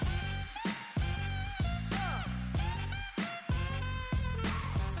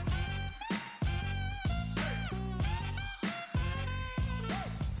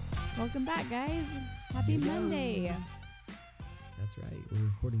Welcome back, guys. Happy Monday. That's right. We're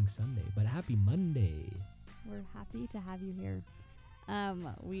recording Sunday, but happy Monday. We're happy to have you here.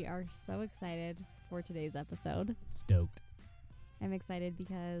 We are so excited for today's episode. Stoked. I'm excited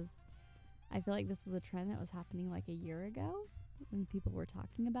because I feel like this was a trend that was happening like a year ago when people were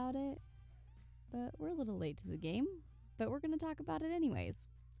talking about it. But we're a little late to the game, but we're going to talk about it anyways.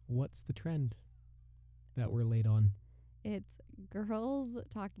 What's the trend that we're late on? It's girls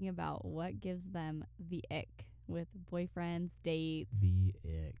talking about what gives them the ick with boyfriends, dates. The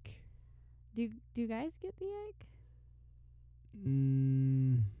ick. Do guys get the ick?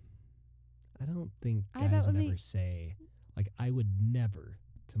 I don't think I guys bet would would ever be- say, like, I would never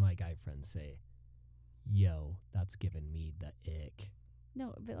to my guy friends say, yo, that's giving me the ick.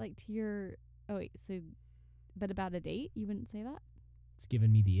 No, but like to your... Oh, wait, but about a date, you wouldn't say that? It's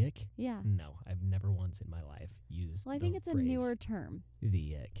giving me the ick? Yeah. No, I've never once in my life used Well, I the think it's a phrase, newer term.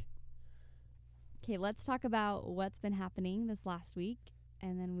 the ick. Okay, let's talk about what's been happening this last week,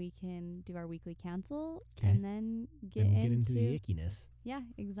 and then we can do our weekly cancel, 'Kay. and then get Then we'll get into the ickiness. Yeah,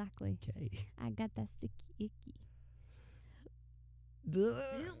 exactly. Okay. I got that sticky icky.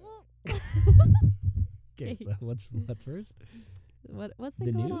 Okay, so what's first? What's The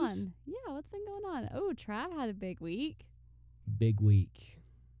been going news? on? Yeah, what's been going on? Oh, Trav had a big week. Big week.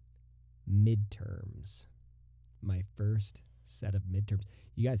 Midterms. My first set of midterms.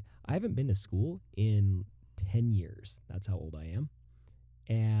 You guys, I haven't been to school in 10 years. That's how old I am.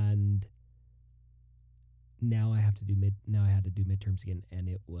 And now I had to do midterms again, and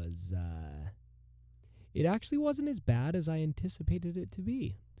it was it actually wasn't as bad as I anticipated it to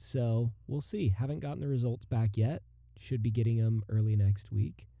be. So, we'll see. Haven't gotten the results back yet. Should be getting them early next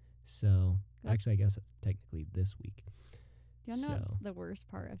week. So, That's- actually I guess it's technically this week. Do you know So- what the worst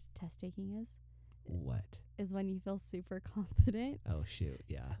part of test taking is? What? Is when you feel super confident. Oh, shoot.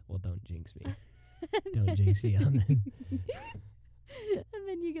 Yeah. Well, don't jinx me. Don't jinx me on that. And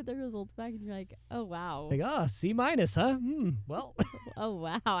then you get the results back and you're like, oh, wow. Like, C minus, huh? Well. Oh,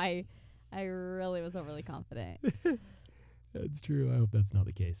 wow. I really was overly confident. That's true. I hope that's not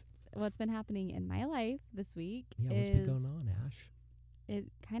the case. What's been happening in my life this week Yeah, what's been going on, Ash? it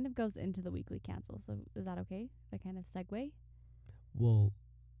kind of goes into the weekly cancel. So is that okay if I kind of segue? Well,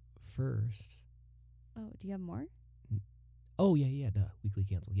 first. Oh, do you have more? Oh, yeah, duh. Weekly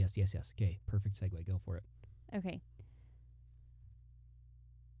cancel. Yes. Okay, perfect segue. Go for it. Okay.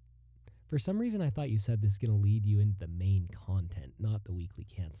 For some reason, I thought you said this is going to lead you into the main content, not the weekly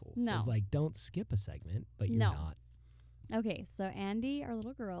cancels. No. I was like, don't skip a segment, but you're No. not. Okay, so Andy, our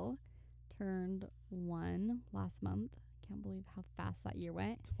little girl, turned 1 last month. Can't believe how fast that year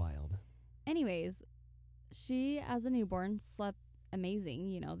went. It's wild. Anyways, she, as a newborn, slept amazing.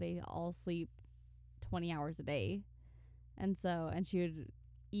 You know, they all sleep 20 hours a day. And she would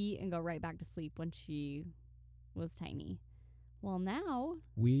eat and go right back to sleep when she was tiny. Well, now,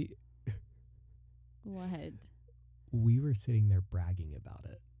 We what? were sitting there bragging about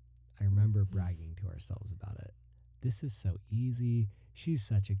it. I remember bragging to ourselves about it. This is so easy. She's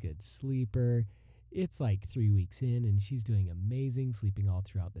such a good sleeper. It's like 3 weeks in and she's doing amazing, sleeping all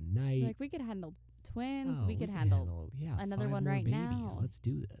throughout the night. Like, we could handle twins. Oh, we could handle another 5 one more right babies. now. Let's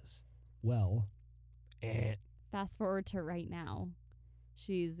do this. Well, Fast forward to right now.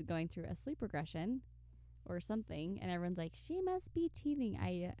 She's going through a sleep regression or something, and everyone's like, she must be teething.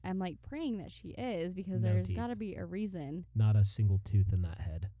 I'm like praying that she is, because No there's teeth. got to be a reason. not a single tooth in that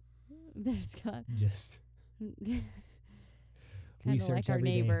head. There's got Just kind we of search like our every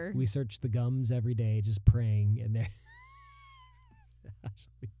day. neighbor. We search the gums every day, just praying, and there.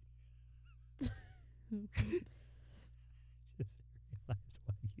 Ashley. Just realized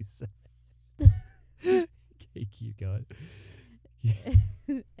why you said it. Okay, keep going.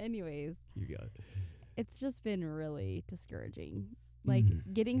 Anyways, Keep going. it's just been really discouraging. Like,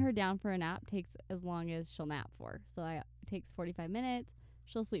 getting her down for a nap takes as long as she'll nap for. So it takes 45 minutes.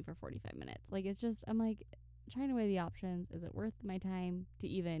 She'll sleep for 45 minutes. Like, it's just, I'm like trying to weigh the options. Is it worth my time to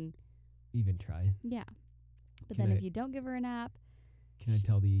even try. Yeah. But Can then I- if you don't give her a nap, Can I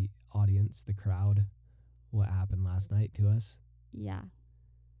tell the audience, the crowd, what happened last night to us? yeah.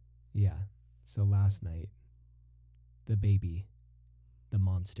 Yeah. So last night, the baby, the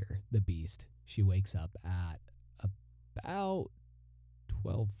monster, the beast, she wakes up at about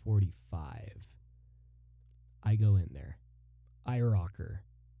 12:45. I go in there. I rock her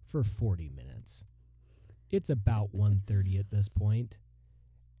for 40 minutes. It's about 1:30 at this point,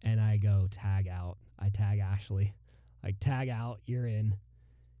 and I go tag out. I tag Ashley. Like, tag out, you're in.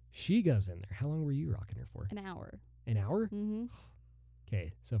 She goes in there. How long were you rocking her for? An hour. An hour? Mm-hmm.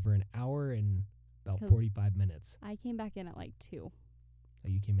 Okay, so for an hour and about 'Cause 45 minutes. I came back in at like 2. Oh,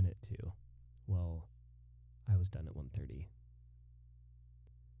 you came in at 2. Well, I was done at 1:30.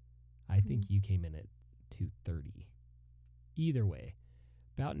 I think you came in at 2:30. Either way,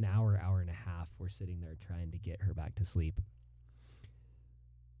 about an hour, hour and a half, we're sitting there trying to get her back to sleep.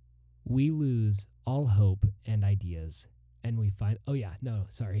 We lose all hope and ideas, and we find,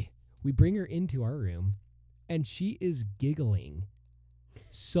 we bring her into our room, and she is giggling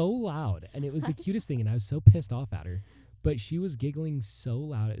so loud, and it was the cutest thing, and I was so pissed off at her, but she was giggling so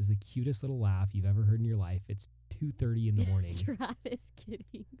loud. It was the cutest little laugh you've ever heard in your life. It's 2:30 in the morning. Travis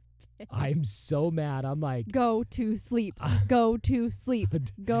getting pissed. I'm so mad. I'm like, Go to sleep. Go to sleep.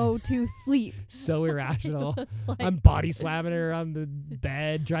 Go to sleep. so irrational. It's like- I'm body slamming her on the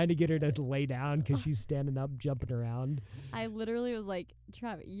bed, trying to get her to lay down because she's standing up, jumping around. I literally was like,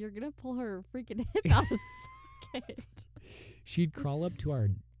 Travis, you're going to pull her freaking hip out of the socket. She'd crawl up to our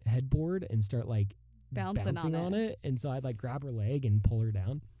headboard and start like Bouncing on it. And so I'd like grab her leg and pull her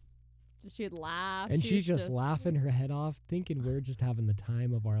down. She'd laugh. And she's was just laughing her head off, thinking we're just having the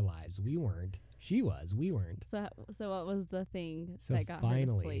time of our lives. We weren't. She was. We weren't. So what was the thing So that got her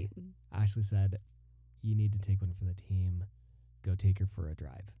finally- to sleep? Ashley said, you need to take one for the team. Go take her for a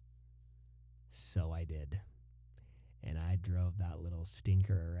drive. So I did. And I drove that little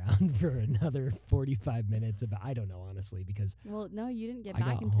stinker around for another 45 minutes. I don't know, honestly, because Well, no, you didn't get I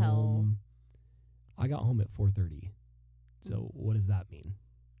back got until home. I got home at 4:30. So what does that mean?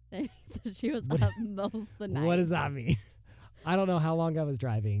 she was What- up most of the night. What does that mean? I don't know how long I was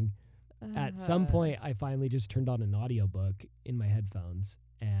driving. At some Uh, point, I finally just turned on an audiobook in my headphones,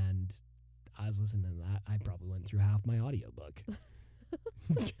 and I was listening to that. I probably went through half my audiobook.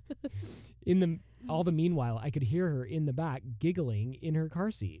 All the meanwhile, I could hear her in the back giggling in her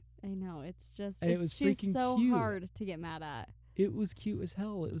car seat. I know, it's just And it was she's freaking so cute. hard to get mad at. It was cute as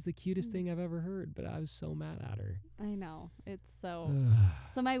hell. It was the cutest Mm. thing I've ever heard, but I was so mad at her. I know. It's so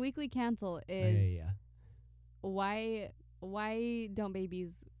So my weekly cancel is Yeah. why don't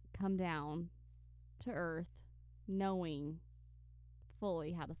babies come down to earth knowing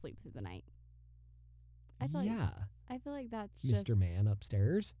fully how to sleep through the night? I feel like that's just Mr. Man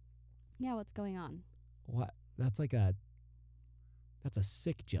upstairs. yeah, what's going on? What? That's a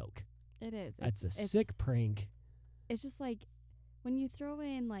sick joke. It is. That's a it's- sick prank. It's just like when you throw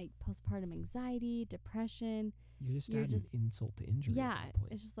in like postpartum anxiety, depression, You're just You're adding just- insult to injury yeah, at that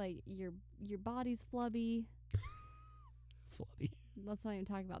point. it's just like your body's flubby. Floody. Let's not even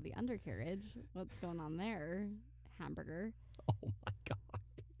talk about the undercarriage. What's going on there? Hamburger. Oh my god.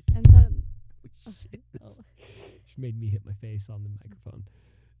 And so Oh, shit. oh. She made me hit my face on the microphone.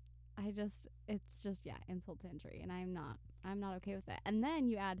 it's just insult to injury, and I'm not okay with that. And then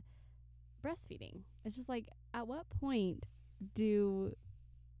you add breastfeeding. It's just like, at what point do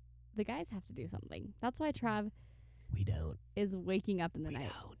the guys have to do something? That's why Trav We don't. is waking up in the We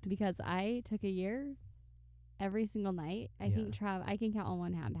night, don't. because I took a year every single night. I think Trav, I can count on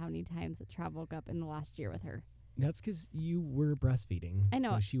one hand how many times that Trav woke up in the last year with her. That's because you were breastfeeding. I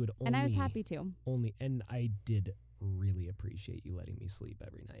know, So she would only. And I was happy to. And I did really appreciate you letting me sleep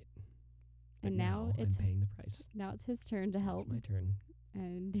every night. But And now I'm it's paying the price. now it's his turn to help, It's my turn.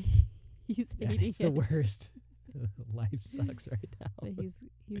 and he's Yeah, hating it's it. the worst. Life sucks right now. But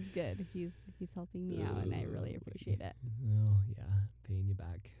he's good. He's helping me out, and I really appreciate it. Well, yeah, paying you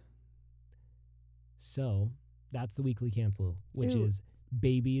back. So that's the weekly cancel, which Ooh. is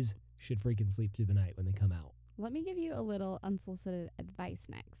babies should freaking sleep through the night when they come out. Let me give you a little unsolicited advice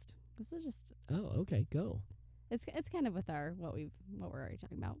next. This is just Oh, okay, go. it's kind of with what we're already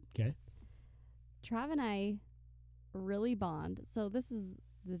talking about. 'Kay. Trav and I really bond. So this is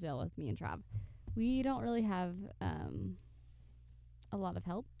the deal with me and Trav. We don't really have a lot of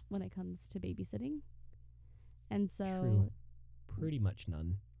help when it comes to babysitting. And so True. Pretty much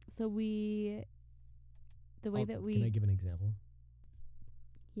none. so the way that we Can I give an example?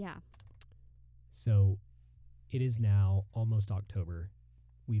 yeah. So it is now almost October.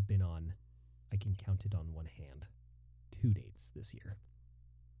 We've been on, I can count it on one hand, 2 dates this year.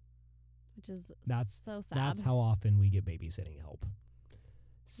 Which is That's- so sad. That's how often we get babysitting help.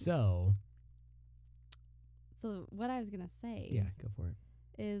 So, So what I was gonna say yeah, go for it.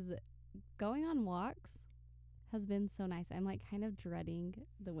 is going on walks has been so nice. I'm like kind of dreading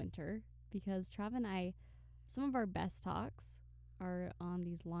the winter, because Trav and I, some of our best talks are on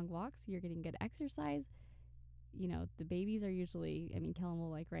these long walks. You're getting good exercise. You know, the babies are usually, Kellen will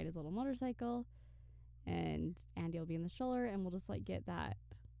like ride his little motorcycle, and Andy will be in the stroller, and we'll just like get that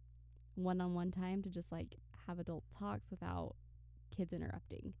one-on-one time to just like have adult talks without kids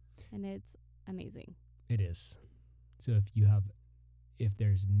interrupting. And it's amazing. It is. So if you have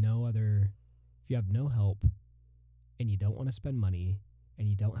no help and you don't want to spend money and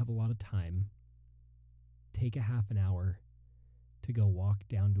you don't have a lot of time, take a half an hour to go walk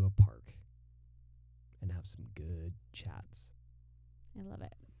down to a park and have some good chats. I love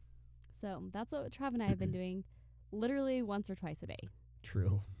it. So that's what Trav and I have been doing literally once or twice a day.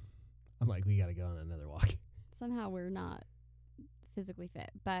 True. I'm like, we got to go on another walk. Somehow we're not physically fit,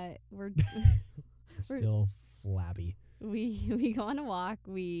 but we're We're still flabby. we go on a walk,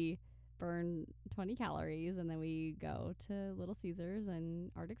 we burn 20 calories, and then we go to Little Caesars and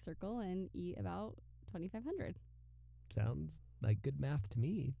Arctic Circle and eat about 2,500. Sounds like good math to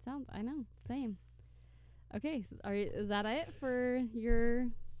me. I know, same. Okay, so is that it for your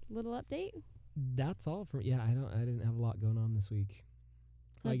little update? That's all for I didn't have a lot going on this week.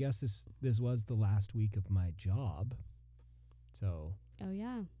 So I guess this was the last week of my job. So oh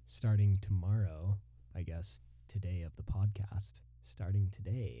yeah, starting tomorrow, I guess today of the podcast, starting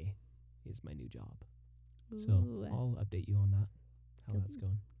today is my new job. So Ooh, I'll update you on that, how Good. that's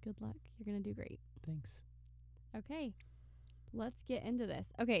going. good luck. You're gonna do great. Thanks. Okay, let's get into this.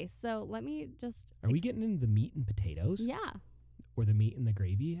 Okay, so let me just. Are we getting into the meat and potatoes? Yeah, Or the meat and the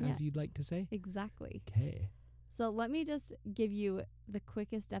gravy, Yeah. as you'd like to say? exactly. Okay. So let me just give you the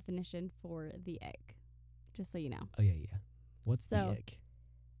quickest definition for the ick, just so you know. Oh, yeah. What's the So- ick?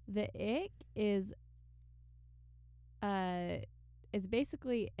 The ick is it's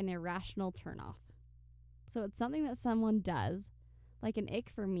basically an irrational turnoff. So it's something that someone does, like an ick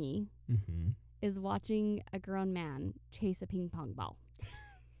for me Mm-hmm. is watching a grown man chase a ping pong ball.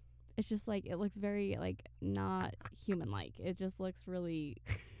 It's just like it looks very like not human like. It just looks really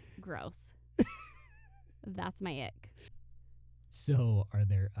gross. That's my ick. So are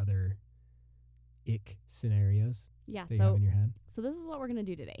there other ick scenarios Yeah, that you have in your head? So this is what we're going to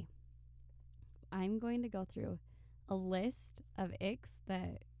do today. I'm going to go through a list of icks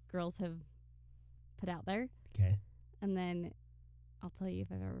that girls have put out there, Okay. and then I'll tell you if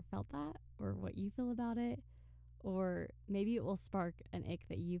I've ever felt that or what you feel about it, or maybe it will spark an ick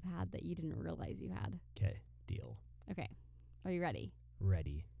that you've had that you didn't realize you had. Okay. Deal. Okay. Are you ready?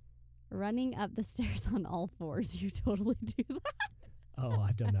 Ready. Running up the stairs on all fours. You totally do that. Oh,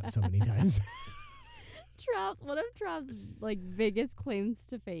 I've done that so many times. One of Trav's like biggest claims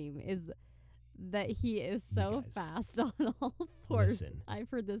to fame is that he is so guys. fast on all fours. Listen. I've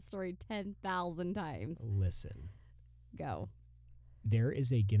heard this story 10,000 times. Listen. Go. There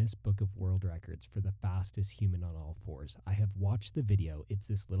is a Guinness Book of World Records for the fastest human on all fours. I have watched the video. It's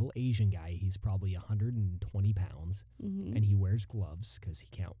this little Asian guy. He's probably 120 pounds, Mm-hmm. and he wears gloves because he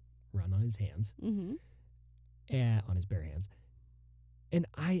can't run on his hands, Mm-hmm. on his bare hands. And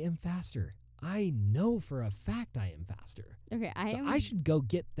I am faster. I know for a fact I am faster. Okay, I should go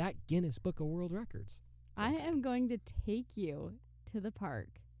get that Guinness Book of World Records. I am going to take you to the park,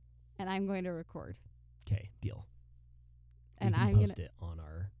 and I'm going to record. Okay, deal. And we can I'm post gonna. it on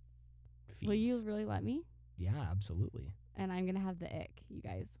our feeds. Will you really let me? Yeah, absolutely. And I'm gonna have the ick, you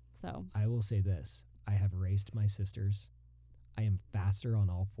guys. So I will say this. I have raced my sisters. I am faster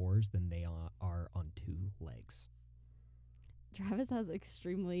on all fours than they are on two legs. Travis has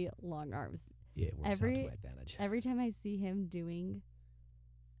extremely long arms. It works out to my advantage. Every time I see him doing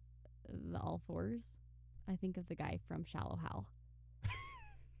the all fours, I think of the guy from Shallow Hal.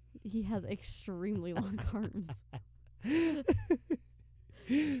 He has extremely long arms. And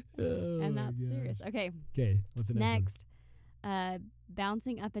that's serious. Okay, Okay, what's the next next.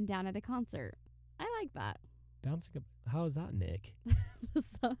 Bouncing up and down at a concert. I like that. one? Bouncing up. How is that, Nick?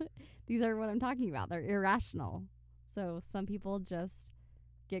 So, these are what I'm talking about. They're irrational. So some people just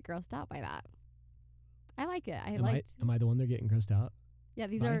get grossed out by that. I like it. Am I the one they're getting grossed out? Yeah,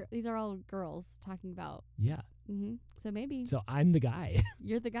 by? these are all girls talking about. Yeah. So maybe So I'm the guy.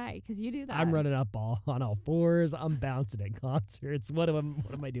 you're the guy because you do that. I'm running up on all fours. I'm bouncing at concerts. What am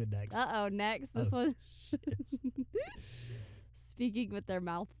I doing next? Next. This Oh, one. shit. Speaking with their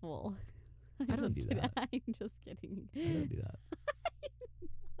mouth full. I don't just do kidding. that. I'm just kidding. I don't do that.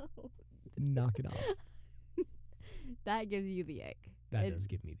 No. Knock it off. That gives you the ick. That It- does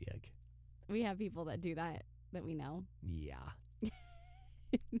give me the ick. We have people that do that we know. Yeah.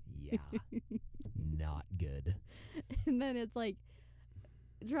 Yeah. Not good. And then it's like,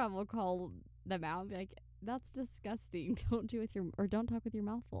 Trav will call them out and be like, that's disgusting. Don't talk with your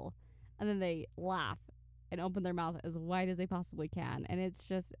mouth full. And then they laugh and open their mouth as wide as they possibly can. And it's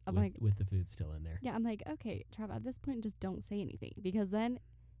just, With the food still in there. yeah, I'm like, okay, Trav, at this point, just don't say anything because then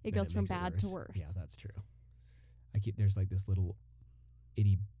it Then goes from makes it bad to worse. Yeah, that's true. There's like this little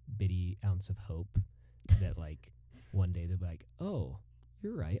itty bitty ounce of hope that like one day they'll be like, oh,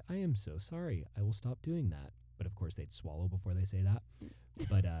 you're right. I am so sorry. I will stop doing that. But of course they'd swallow before they say that.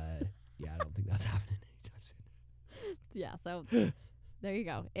 But yeah, I don't think that's happening anytime soon. Yeah, so There you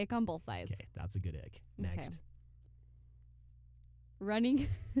go. Ick on both sides. Okay, that's a good ick. Next. Running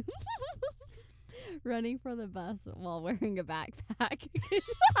running for the bus while wearing a backpack.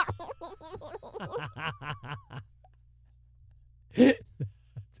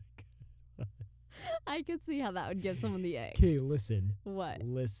 I could see how that would give someone the ick. Okay, listen. What?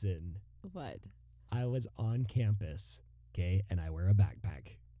 Listen. What? I was on campus, okay, and I wear a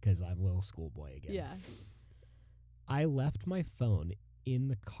backpack because I'm a little schoolboy again. Yeah. I left my phone in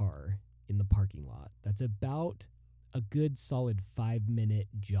the car in the parking lot. That's about a good solid 5-minute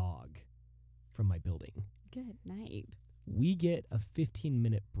jog from my building. Good night. We get a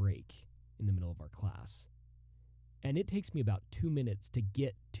 15-minute break in the middle of our class. And it takes me about 2 minutes to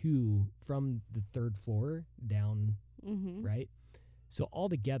get to from the 3rd floor down, Mm-hmm. right? So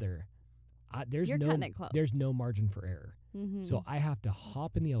altogether, there's You're no cutting it close. there's no margin for error. Mm-hmm. So I have to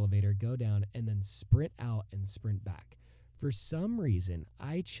hop in the elevator, go down, and then sprint out and sprint back. For some reason,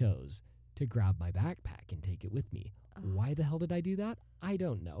 I chose to grab my backpack and take it with me. Why the hell did I do that? I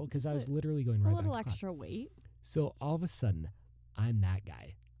don't know, because I was literally going right a back little to class. extra weight. So all of a sudden, I'm that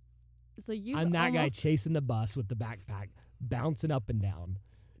guy. So you I'm that guy chasing the bus with the backpack, bouncing up and down.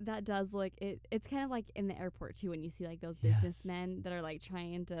 That does look it's kind of like in the airport too, when you see like those Yes. businessmen that are like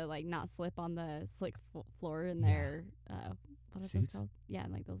trying to like not slip on the slick floor in Yeah. their what are Suits? those called? Yeah,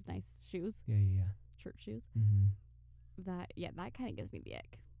 and like those nice shoes, Yeah. church shoes. Mm-hmm. That kind of gives me the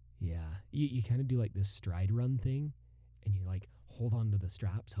ick. Yeah. You kind of do like this stride run thing, and you like hold on to the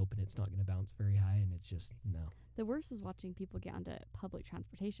straps, hoping it's not going to bounce very high, and it's just, no. The worst is watching people get onto public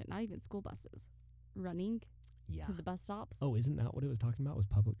transportation, not even school buses, running Yeah. to the bus stops. Oh, isn't that what it was talking about? Was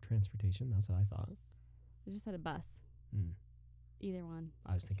public transportation? That's what I thought. They just had a bus. Mm. Either one.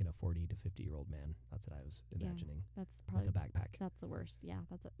 I was thinking a 40 to 50-year-old man. That's what I was Yeah. imagining. That's With probably a backpack. that's the worst. Yeah,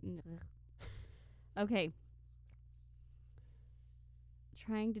 that's okay.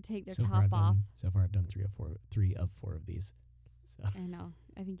 Trying to take their top off. So far, I've done three of four of these. So I know.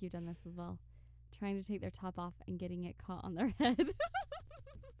 I think you've done this as well. Trying to take their top off and getting it caught on their head.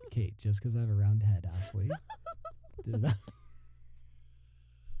 Kate, just because I have a round head, Ashley. Does that?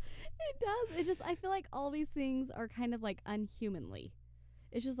 It does. It just, I feel like all these things are kind of like unhumanly.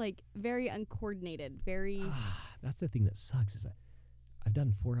 It's just like very uncoordinated, very. That's the thing that sucks is that I've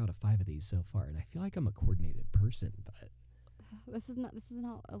done 4 out of 5 of these so far, and I feel like I'm a coordinated person, but This is not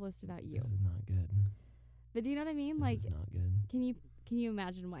a list about you. this is not good. But do you know what I mean? This Like, is not good. can you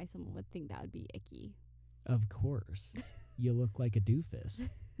imagine why someone would think that would be icky? Of course. You look like a doofus.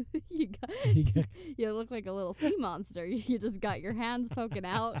 you got, You got- you look like a little sea monster. You just got your hands poking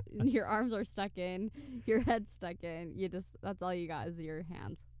out, and your arms are stuck in, your head's stuck in. That's all you got is your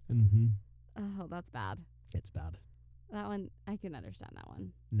hands. Mm-hmm. Oh, that's bad. It's bad. That one, I can understand that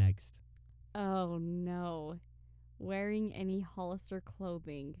one. Next. Oh no. Wearing any Hollister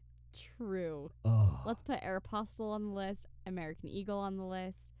clothing. True. Oh. Let's put Aeropostale on the list, American Eagle on the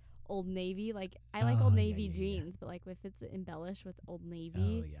list, Old Navy. Like, I like Oh, Old yeah, Navy yeah, yeah. jeans, but like if it's embellished with Old Oh,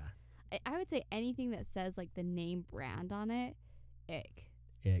 Navy, yeah. I would say anything that says like the name brand on it, ick.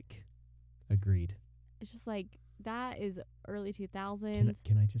 Ick. Agreed. It's just like that is early 2000s.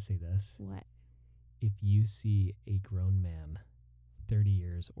 Can I just say this? What? If you see a grown man, 30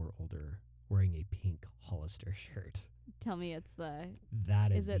 years or older, wearing a pink Hollister shirt, Tell me it's the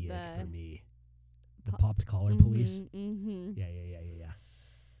that Is is it the ick the for me. The po- popped collar police. Mm-hmm. Yeah.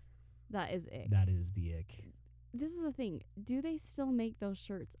 That is ick. That is the ick. This is the thing. Do they still make those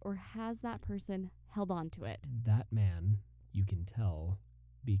shirts, or has that person held on to it? That man, you can tell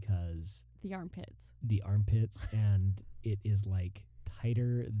because The armpits. the armpits and it is like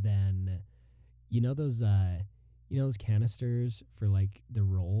tighter than those canisters for like the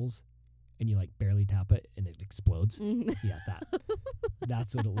rolls, and you like barely tap it and it explodes. Mhm. Yeah,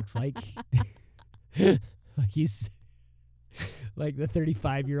 that's what it looks like. Like he's like the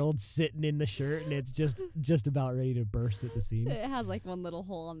 35-year-old sitting in the shirt and it's just about ready to burst at the seams. It has like one little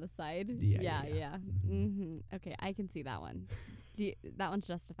hole on the side. Yeah. Mm-hmm. Okay, I can see that one. That one's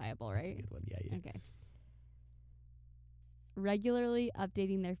justifiable, That's a right? good one. Yeah. Okay. Regularly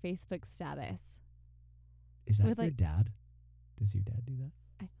updating their Facebook status. Is that With, your like- dad? Does your dad do that?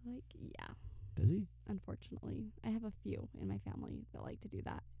 I feel like, yeah, Does he? unfortunately. I have a few in my family that like to do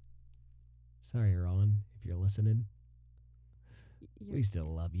that. Sorry, Ron, if you're listening. You're, We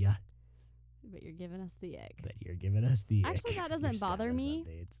still love ya, but you're giving us the ick. but you're giving us the Actually, ick. that doesn't Your bother status me.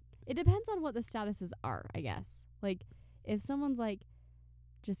 updates. It depends on what the statuses are, I guess. Like, if someone's like,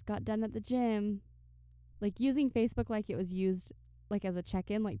 just got done at the gym, like using Facebook like it was used like as a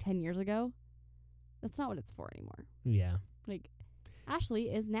check-in like 10 years ago, that's not what it's for anymore. Yeah. Like,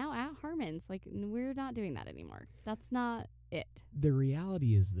 Ashley is now at Harmon's. Like, we're not doing that anymore. That's not it. The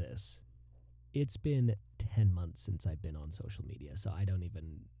reality is this. It's been 10 months since I've been on social media, so I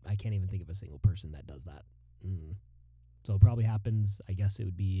can't even think of a single person that does that. So it probably happens. I guess it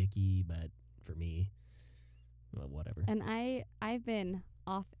would be icky, but for me, well, whatever. And I've been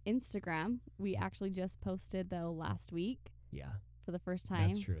off Instagram. We actually just posted though last week Yeah, for the first time.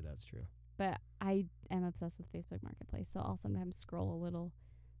 that's true. That's true. But I am obsessed with Facebook Marketplace, so I'll sometimes scroll a little,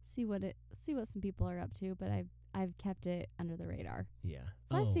 see what some people are up to. But I've kept it under the radar. Yeah.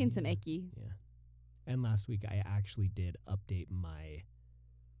 So I've seen some icky. Yeah. And last week I actually did update my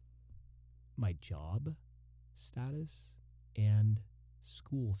job status and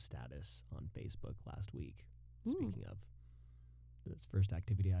school status on Facebook last week. Speaking of, this first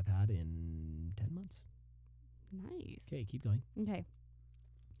activity I've had in 10 months. Nice. Okay, keep going. Okay.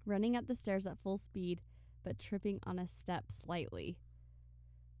 Running up the stairs at full speed, but tripping on a step slightly.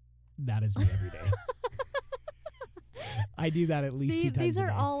 That is me every day. I do that at least 2 times these a are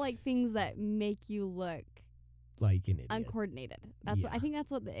day. all like things that make you look Like an idiot. uncoordinated. That's I Yeah. think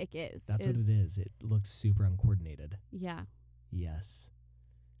that's what the ick is. That's what it is. It looks super uncoordinated. Yeah. Yes.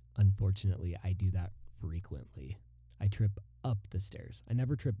 Unfortunately, I do that frequently. I trip up the stairs. I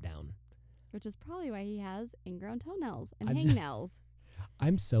never trip down. Which is probably why he has ingrown toenails and I'm hangnails.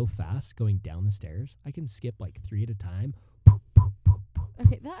 I'm so fast going down the stairs. I can skip like 3 at a time.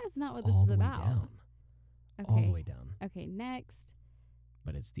 Okay, that is not what this all is the way about. down. Okay. All the way down. Okay, next.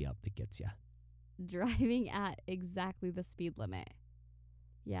 But it's the up that gets you. Driving at exactly the speed limit.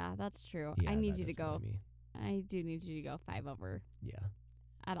 Yeah, that's true. Yeah, I need that you to does annoy go. me. I do need you to go 5 over Yeah.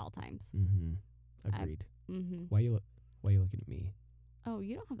 at all times. Mm-hmm. Agreed. Mm-hmm. Why you looking at me? Oh,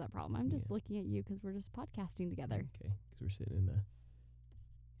 you don't have that problem. I'm just Yeah. looking at you because we're just podcasting together. Okay, because we're sitting in a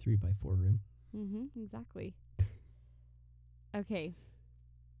 3x4 room. Mm-hmm. Exactly. Okay.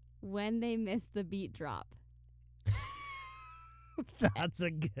 When they miss the beat drop. That's a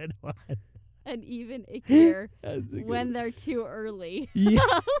good one. And even ickier That's a good when they're too early. Yeah.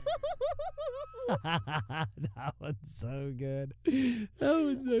 That one's so good. That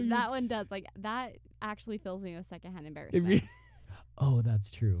one's so good. That one does. Like, that actually fills me with secondhand It embarrassment. re- oh, that's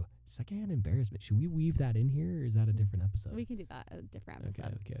true. Secondhand embarrassment. Should we weave that in here, or is that a different episode? We can do that a different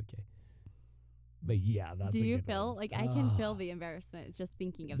episode. Okay. But yeah, that's. Do a you good feel one. like I can feel Ah, the embarrassment just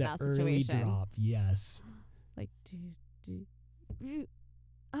thinking of the that early situation? drop? Yes. Like,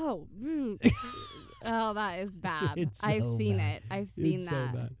 oh, oh, that is bad. It's I've so seen bad. it. I've seen It's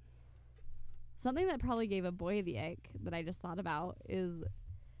that. So bad. Something that probably gave a boy the ick that I just thought about is,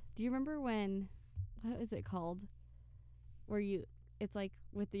 do you remember when, what is it called? Where it's like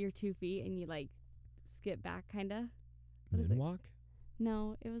with your 2 feet and you like skip back kind of. What is it? Moonwalk?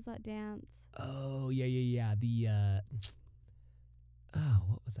 No, it was that dance. Oh, yeah. The,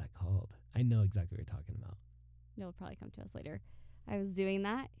 what was that called? I know exactly what you're talking about. It'll probably come to us later. I was doing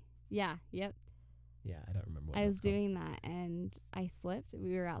that. Yeah, yep. Yeah, I don't remember what I was that's called. doing that and I slipped.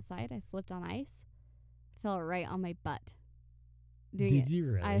 We were outside. I slipped on ice. Fell right on my butt. Doing Did it. you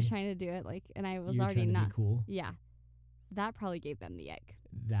really? I was trying to do it like, and I was You're already trying to not. be cool. Yeah. That probably gave them the ick.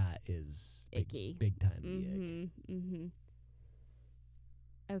 That is big, Icky. big time the ick. Mm-hmm. Mm-hmm.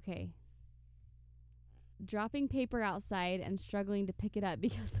 Okay. Dropping paper outside and struggling to pick it up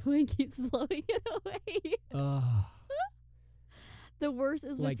because the wind keeps blowing it away. Oh, The worst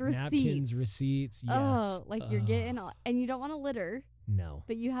is like with receipts. napkins, receipts. Yes. Oh, like you're Ugh. getting all, and you don't want to litter, No.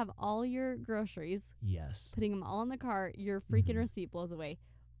 but you have all your groceries, Yes. putting them all in the car. Your freaking Mhm. receipt blows away.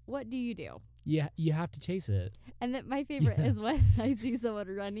 What do you do? Yeah, you have to chase it. And then my favorite Yeah. is when I see someone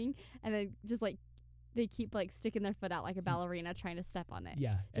running and then just like they keep like sticking their foot out like a ballerina trying to step on it.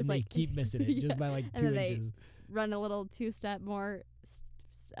 Yeah, Just and like- they keep missing it Yeah. just by like And 2 then they- inches. Run a little 2-step more,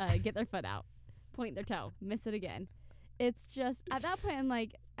 get their foot out, point their toe, miss it again. It's just at that point I'm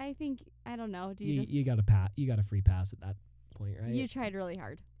like, I don't know. Do you just You got a free pass at that point, right? you tried really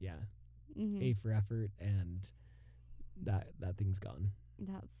hard. Yeah. Mm-hmm. A for effort, and that thing's gone.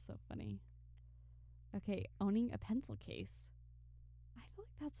 That's so funny. Okay, owning a pencil case. I feel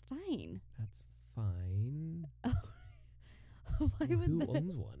like that's fine. That's fine. Why Well, would who that?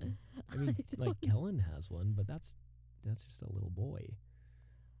 owns one? I mean, like don't know. Kellen has one, but that's just a little boy.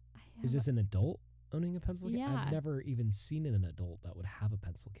 I Is have this an adult owning a pencil case? Yeah. I've never even seen an adult that would have a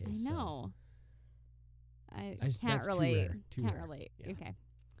pencil I case. so know. I I just- can't that's too relate. rare, too Can't rare. relate. Yeah. Okay.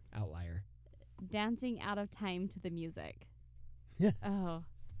 outlier. Dancing out of time to the music. Yeah. Oh.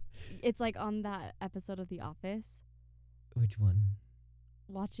 It's like on that episode of The Office. Which one?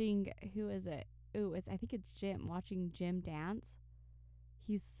 Watching, who is it? Ooh, I think it's Jim. Watching Jim dance.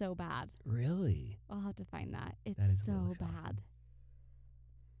 He's so bad. Really? I'll have to find that. It's That is a so little bad. shocking.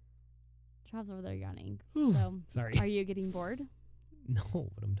 Trav's over there yawning. Whew. So, Sorry. are you getting bored? No,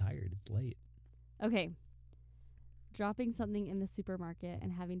 but I'm tired. It's late. Okay. Dropping something in the supermarket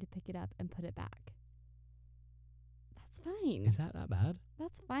and having to pick it up and put it back. That's fine. Is that bad?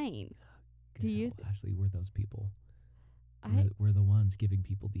 That's fine. Good Do you hell, Ashley, we're those people. I We're the ones giving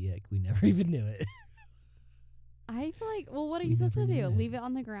people the ick. We never even knew it. I feel like, well, what are We you supposed to never do? knew it. Leave it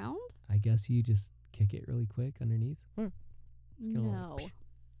on the ground? I guess you just kick it really quick underneath. Gonna No.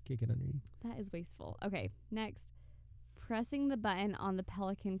 Kick it underneath. That is wasteful. Okay, next. Pressing the button on the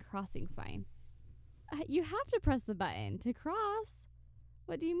Pelican crossing sign. You have to press the button to cross.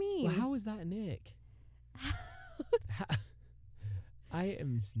 What do you mean? Well, how is that an ick? I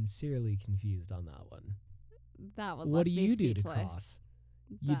am sincerely confused on that one. That would What left do me you do to speechless. cross?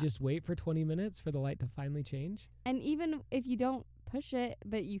 You That- just wait for 20 minutes for the light to finally change? And even if you don't push it,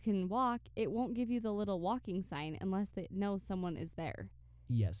 but you can walk, it won't give you the little walking sign unless it knows someone is there.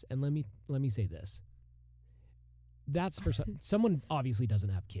 Yes, and let me say this. That's for someone obviously doesn't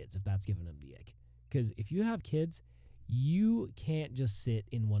have kids if that's giving them the ick. Because if you have kids, you can't just sit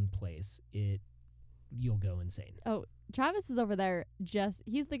in one place. You'll go insane. Travis is over there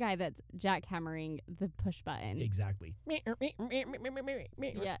he's the guy that's jackhammering the push button. Exactly. Yeah.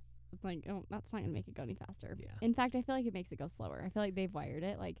 It's like, oh, that's not going to make it go any faster. Yeah. In fact, I feel like it makes it go slower. I feel like they've wired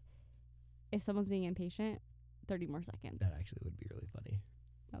it. Like, if someone's being impatient, 30 more seconds. That actually would be really funny.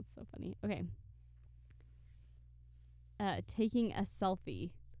 That's so funny. Okay. Taking a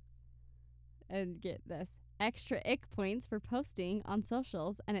selfie. And get this. Extra ick points for posting on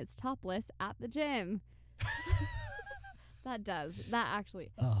socials, and it's topless at the gym. That actually.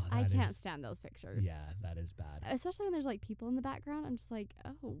 Oh, I that can't is- stand those pictures. Yeah, that is bad. Especially when there's like people in the background. I'm just like,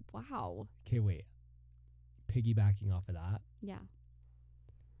 oh, wow. Okay, wait. Piggybacking off of that, Yeah.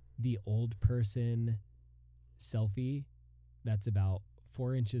 the old person selfie that's about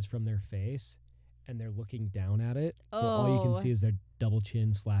 4 inches from their face and they're looking down at it. So all you Oh. can see is their double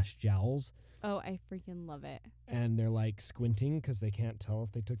chin / jowls. Oh, I freaking love it. And they're like squinting because they can't tell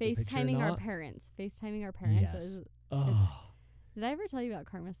if they took the picture or FaceTiming our not. parents. FaceTiming our parents. Yes. Is, Oh, did I ever tell you about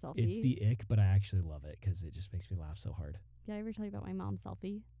Karma's selfie? it's the ick, but I actually love it because it just makes me laugh so hard. Did I ever tell you about my mom's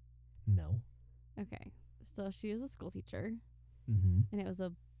selfie? No. Okay. So she was a school teacher, Mm-hmm. and it was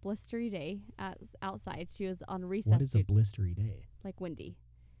a blistery day outside. She was on recess, What is a blistery day? like windy.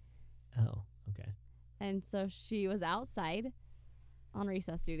 Oh, okay. And so she was outside on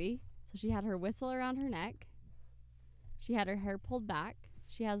recess duty. So she had her whistle around her neck. She had her hair pulled back.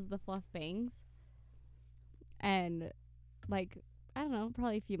 She has the fluff bangs. And like, I don't know,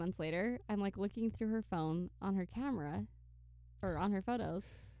 probably a few months later, I'm like looking through her phone on her camera or on her photos,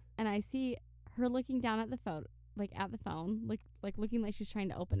 and I see her looking down at the phone, looking like she's trying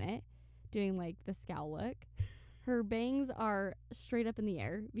to open it, doing like the scowl look. Her bangs are straight up in the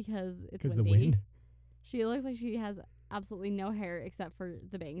air because it's Because windy. the wind. She looks like she has absolutely no hair except for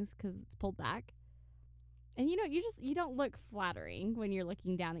the bangs because it's pulled back. And you don't look flattering when you're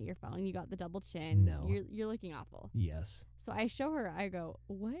looking down at your phone. You got the double chin. No. You're looking awful. Yes. So I show her. I go,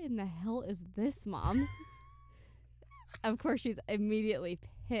 "What in the hell is this, Mom?" Of course, she's immediately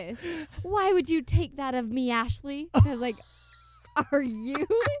pissed. Why would you take that of me, Ashley? I was like, "Are you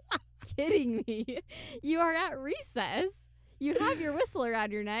kidding me? You are at recess. You have your whistle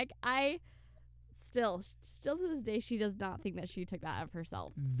around your neck." I still to this day, she does not think that she took that of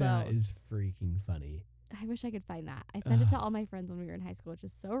herself. That So is freaking funny. I wish I could find that. I sent it to all my friends when we were in high school, which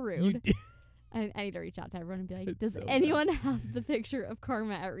is so rude. I need to reach out to everyone and be like, It's does so bad. anyone have the picture of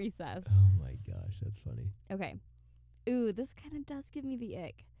Karma at recess? Oh my gosh, that's funny. Okay. Ooh, this kind of does give me the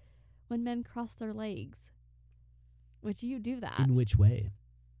ick. When men cross their legs. Which you do that. In which way?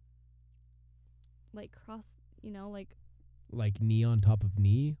 Like cross, like, Like knee on top of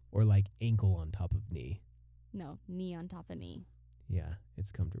knee or like ankle on top of knee? no, knee on top of knee. Yeah,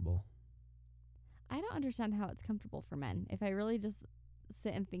 it's comfortable. I don't understand how it's comfortable for men. If I really just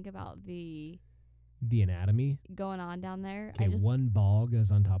sit and think about the The anatomy. going on down there, Okay, one ball goes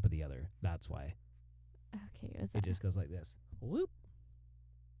on top of the other. That's why. Okay, is It that just goes like this. Whoop.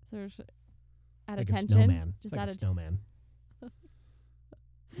 sort of at Like attention? a snowman. Just like out a of snowman.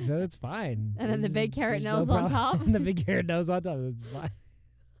 So it's fine. And then the big carrot There's nose on problem. top. And the big carrot nose on top. It's fine.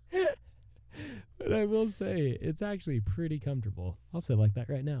 But I will say, it's actually pretty comfortable. I'll sit like that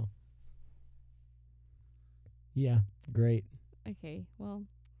right now. Yeah, great. Okay, well,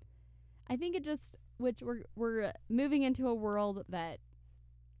 I think it just we're moving into a world that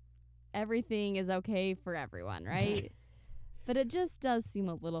everything is okay for everyone, right? But it just does seem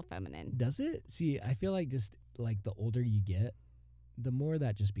a little feminine. Does it? See, I feel like just like the older you get, the more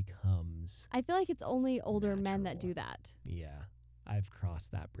that just becomes. I feel like it's only older men that Natural. do that. Yeah, I've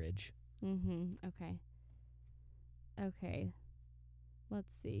crossed that bridge. Okay. Okay.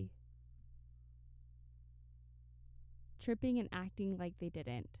 Let's see. Tripping and acting like they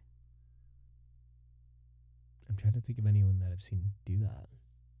didn't. I'm trying to think of anyone that I've seen do that.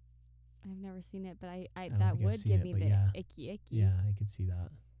 I've never seen it, but I don't that think I've would seen give it, me but the yeah. icky. Yeah, I could see that.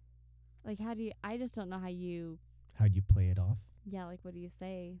 Like, how do you? I just don't know how you. How'd you play it off? Yeah, like, what do you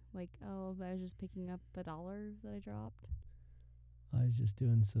say? Like, oh, I was just picking up $1 that I dropped. I was just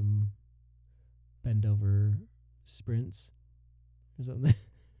doing some bend over sprints or something.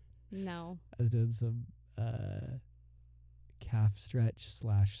 No. I was doing some calf stretch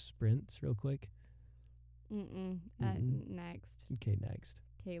 / sprints real quick. Next. Okay, next.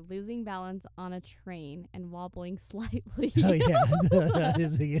 Okay, losing balance on a train and wobbling slightly. Oh yeah, that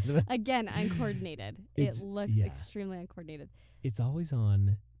is a good one. Again, uncoordinated. It's- It looks yeah. extremely uncoordinated. It's always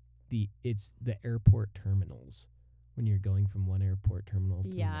on the airport terminals when you're going from one airport terminal to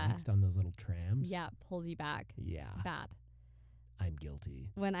Yeah. the next on those little trams. Yeah, pulls you back. Yeah, Bad. I'm guilty.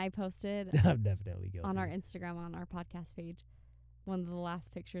 When I posted I'm definitely guilty. on our Instagram, on our podcast page, one of the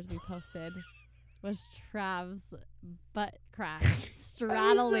last pictures we posted was Trav's butt crack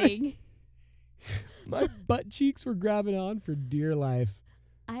straddling. My butt cheeks were grabbing on for dear life,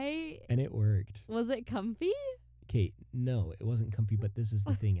 and it worked. Was it comfy? Kate, no, it wasn't comfy, but this is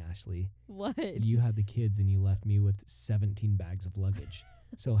the thing, Ashley. What? You had the kids and you left me with 17 bags of luggage.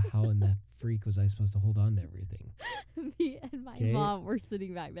 So how in the freak was I supposed to hold on to everything? Me and my 'Kay. mom were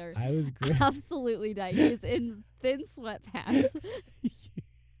sitting back there I was great. absolutely dying. He was in thin sweatpants.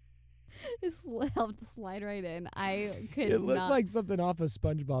 It helped slide right in. I could It looked not. like something off of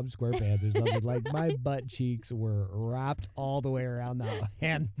SpongeBob SquarePants or something. Like my butt cheeks were wrapped all the way around that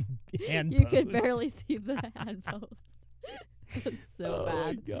hand You could post. barely see the hand post. It's so Oh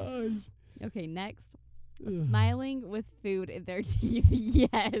bad. my gosh. Okay, next. Ugh. Smiling with food in their teeth.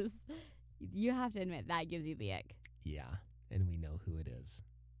 Yes. You have to admit that gives you the ick. Yeah, and we know who it is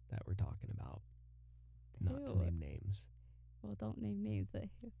that we're talking about. Not to Who? name names. Well, don't name names, but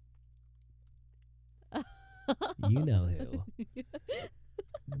who? You know who.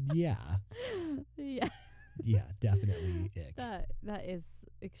 Yeah. Yeah. Yeah, definitely ick. That is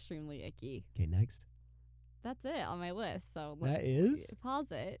extremely icky. Okay, next. That's it on my list. So That is?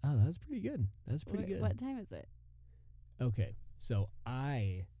 pause it. Oh, that's pretty good. That's pretty good. What time is it? Okay, so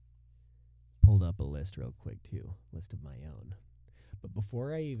I pulled up a list real quick too, list of my own. But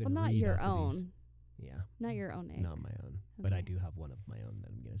before I even Well, not read your off of these- own. yeah, Not your own ick. not my own, but I Okay. do have one of my own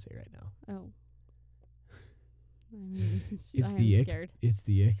that I'm gonna say right now. Oh. I mean, It's I'm the ick. scared. It's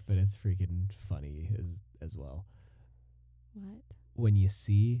the ick, but it's freaking funny as well. What? When you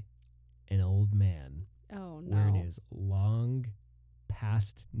see an old man Oh wearing no. his long,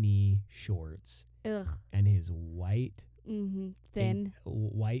 past knee shorts Ugh. and his white Thin.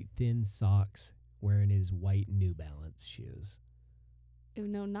 white thin socks, wearing his white New Balance shoes. Oh,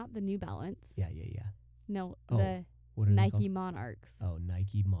 no, not the New Balance. Yeah. No, Oh, the What are they Nike called? Monarchs. Oh,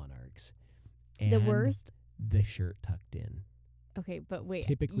 Nike Monarchs. The And worst. the shirt tucked in. Okay, but wait.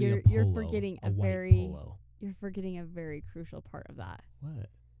 Typically you're a polo. you're forgetting a a white very polo. you're forgetting a very crucial part of that. What?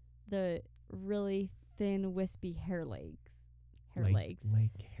 The really thin, wispy hair legs. Leg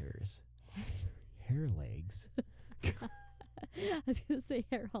hairs. Hair legs. I was gonna say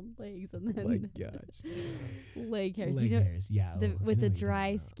hair on legs and Oh then my gosh. leg hairs. Leg You know, hairs. Yeah. the, oh, I with know the what you're dry,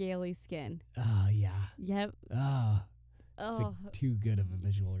 talking about. scaly skin. Oh yeah. Yep. Oh, Oh, it's too good of a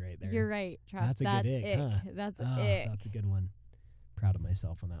visual right there. you're right, Trav. That's a good ick, ick. huh? That's Oh, ick. that's a good one. Proud of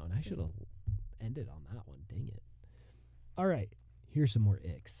myself on that one. I should have ended on that one. Dang it. All right. Here's some more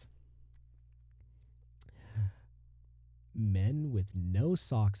icks. Men with no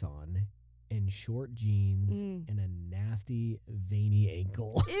socks on and short jeans Mm. and a nasty veiny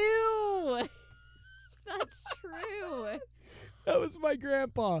ankle. Ew. That's true. That was my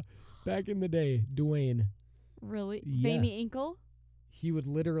grandpa back in the day, Dwayne. Really? Yes. Veiny ankle? He would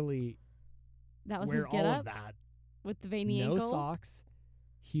literally That was wear his get all up of that. with the veiny No ankle? socks.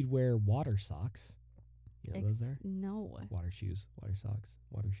 He'd wear water socks. You know those are? No. Water shoes, water socks,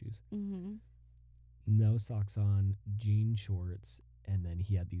 water shoes. Mm-hmm. No socks on, jean shorts, and then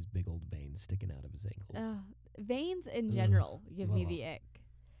he had these big old veins sticking out of his ankles. Veins in Ugh. general give me Ugh. the ick.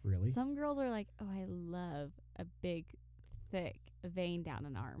 Really? Some girls are like, oh, I love a big, thick vein down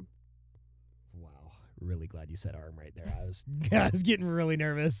an arm. Wow. Really glad you said arm right there. I was I was getting really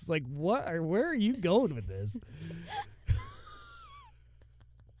nervous. Like, where are you going with this?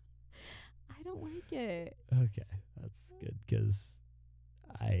 I don't like it. Okay, that's good because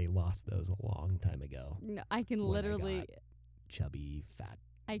I lost those a long time ago. No, I can When I literally, got chubby, fat.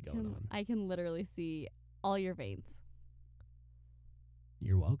 I going on. can literally see all your veins.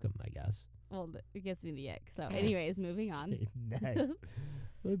 You're welcome, I guess. Well, it gives me the ick. So, anyways, moving on. Okay, next.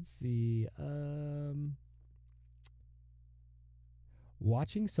 Let's see.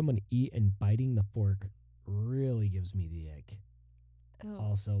 Watching someone eat and biting the fork really gives me the ick. Oh,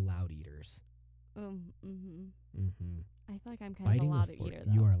 Also, loud eaters. mm-hmm. Mm-hmm. I feel like I'm kind Biting of a loud a fork. eater,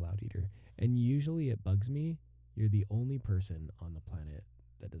 though. You are a loud eater, and usually it bugs me. You're the only person on the planet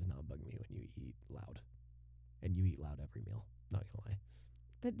that does not bug me when you eat loud, and you eat loud every meal. Not gonna lie.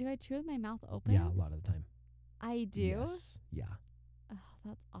 But do I chew with my mouth open? Yeah, a lot of the time. I do? Yes. Yeah, Oh,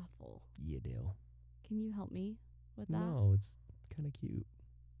 that's awful. you do. Can you help me with that? No, it's kind of cute.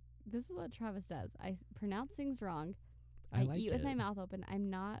 This is what Travis does. I pronounce things wrong. I I like eat with it. my mouth open. I'm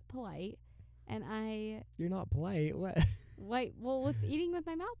not polite. And I You're not polite. What? with eating with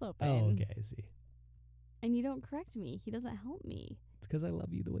my mouth open. Oh, okay. I see. And you don't correct me. He doesn't help me. It's because I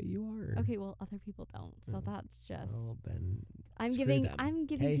love you the way you are. Okay, well, other people don't. So Mm. that's just Well, then I'm screw giving them.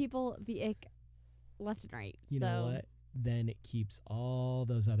 giving Okay. people the ick left and right. You so know what? Then it keeps all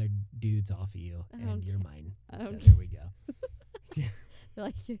those other dudes off of you, and you're Okay. mine. So Okay. there we go. They're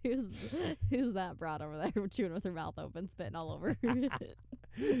like, who's that broad over there chewing with her mouth open, spitting all over?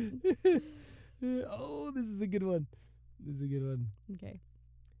 Oh, this is a good one. This is a good one. Okay.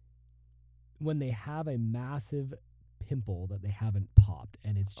 When they have a massive pimple that they haven't popped,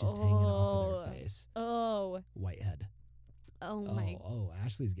 and it's just hanging off of Oh. their face. Oh. Whitehead. Oh my. Oh,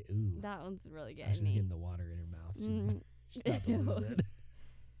 Ashley's ooh. That one's really getting Ashley's me. getting the water in her mouth. She's, Mhm. she's about to lose Ew. it.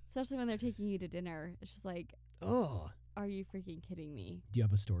 Especially when they're taking you to dinner. It's just like, Oh. are you freaking kidding me? Do you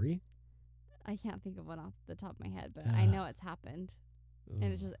have a story? I can't think of one off the top of my head, but I know it's happened. And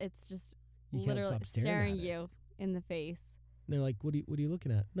it's Ugh. just You can't literally stop staring staring at it. you in the face. And they're like, what are you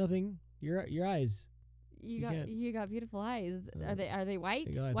looking at? Nothing. Your eyes. You can't- You got beautiful eyes. Are they white?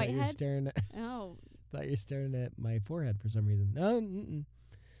 I thought White you were head? staring at Oh, thought you were staring at my forehead for some reason. No,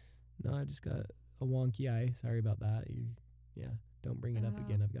 no, I just got a wonky eye. Sorry about that. Don't bring it up Oh.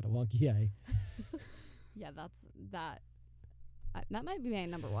 again. I've got a wonky eye. yeah, that might be my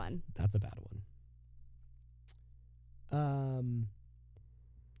number one. That's a bad one.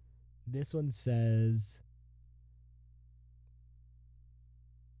 This one says,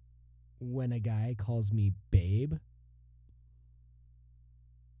 when a guy calls me babe,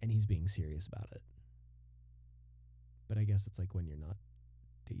 and he's being serious about it. But I guess it's like when you're not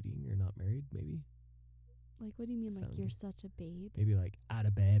dating or not married, maybe. Like, what do you mean? Like, Sound you're good. such a babe? Maybe like atta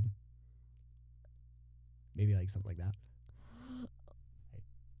babe. Maybe like something like that.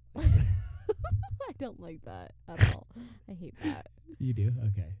 I don't like that at all. I hate that. You do?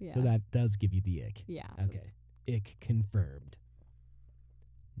 Okay. So Yeah. that does give you the ick. Yeah. Okay. Ick confirmed.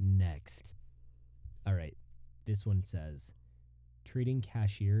 Next. All right. This one says treating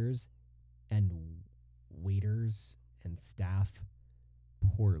cashiers and waiters and staff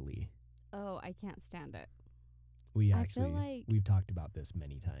poorly. Oh, I can't stand it. We I feel actually like- we've talked about this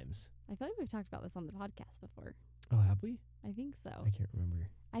many times. I feel like we've talked about this on the podcast before. Oh, have we? I think so. I can't remember.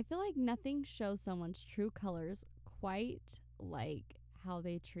 I feel like nothing shows someone's true colors quite like how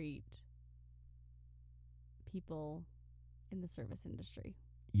they treat people in the service industry.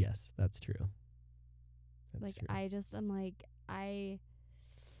 Yes, that's true. That's Like true. I'm like I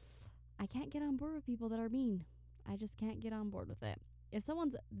can't get on board with people that are mean. I just can't get on board with it. If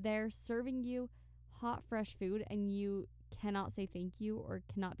someone's there serving you hot fresh food and you cannot say thank you or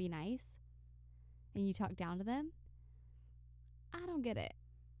cannot be nice and you talk down to them, I don't get it.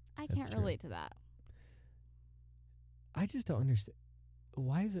 I That's can't true. relate to that. I just don't understand.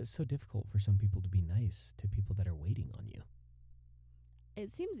 Why is it so difficult for some people to be nice to people that are waiting on you?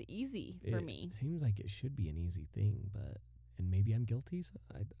 It seems easy for It me. seems like it should be an easy thing, and maybe I'm guilty. So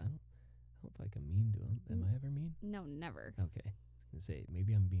I don't feel like I'm mean to them. Am I ever mean? No, never. Okay, I was gonna say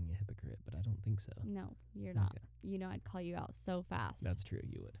maybe I'm being a hypocrite, but I don't think so. No, you're not. Okay. You know I'd call you out so fast. That's true.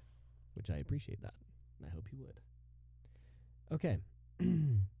 You would, which I appreciate that. And I hope you would. Okay.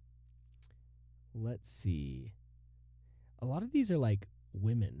 Let's see. A lot of these are like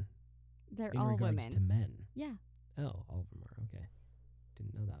women They're in all regards women. to men. Yeah. Oh, all of them are. Okay.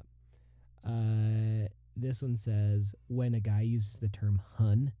 Didn't know that. This one says, when a guy uses the term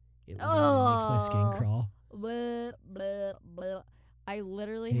hun, it literally makes my Oh. skin crawl. Blah, blah, blah. I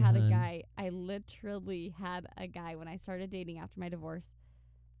literally Hey, had hun. I literally had a guy when I started dating after my divorce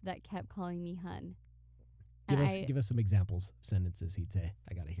that kept calling me hun. Give us some examples of sentences he'd say.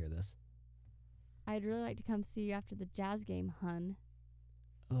 I got to hear this. I'd really like to come see you after the Jazz game, hun.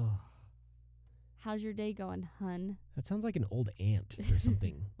 Oh, How's your day going, hun? that sounds like an old aunt or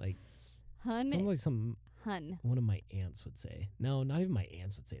something. Like, Hun, sounds like something hun. one of my aunts would say. No, not even my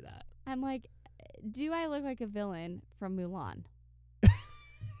aunts would say that. I'm like, do I look like a villain from Mulan?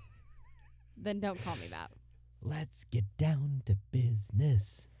 then don't call me that. Let's get down to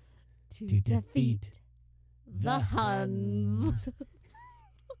business. To To defeat defeat the Huns.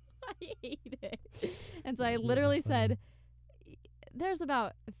 I hate it. And so I That's really literally funny. said, there's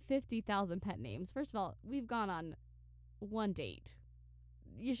about 50,000 pet names. First of all, we've gone on one date.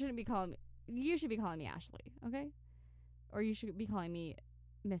 You should be calling me Ashley, okay? Or you should be calling me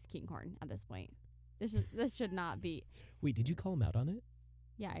Miss Kinghorn at this point. This should not be. Wait, did you call him out on it?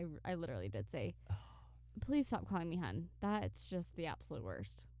 Yeah, I literally did say, please stop calling me hun. That's just the absolute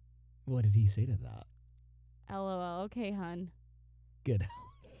worst. What did he say to that? LOL. Okay, hun. Good.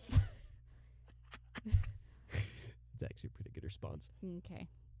 It's actually a pretty good response. Okay.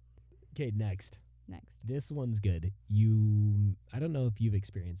 Okay, next. Next. This one's good. I don't know if you've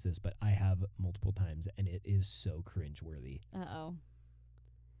experienced this, but I have multiple times, and it is so cringeworthy. Uh-oh.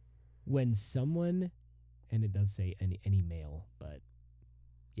 When someone, and it does say any male, but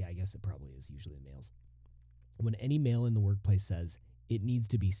yeah, I guess it probably is usually males. When any male in the workplace says it needs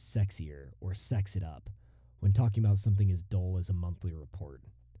to be sexier or sex it up when talking about something as dull as a monthly report.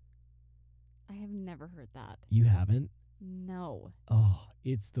 I have never heard that. You haven't? No. Oh,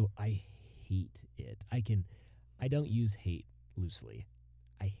 I hate it. I don't use hate loosely.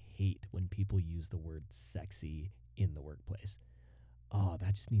 I hate when people use the word sexy in the workplace. Oh,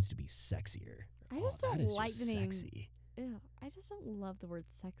 that just needs to be sexier. I just that don't is like just the name. sexy. Ew, I just don't love the word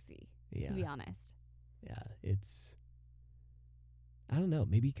sexy, Yeah. to be honest. Yeah, I don't know.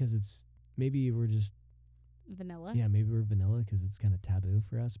 Maybe we're just, Vanilla? yeah, maybe we're vanilla because it's kind of taboo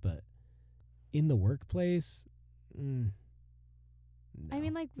for us. But in the workplace, no, I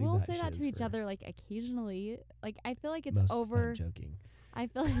mean, like, leave we'll say shit that to as each for other, like, occasionally. Like, I feel like it's most over. Of the time joking. I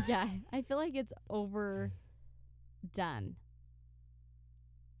feel like, yeah, I feel like it's overdone.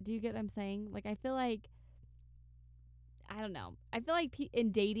 Do you get what I'm saying? Like, I feel like, I don't know. I feel like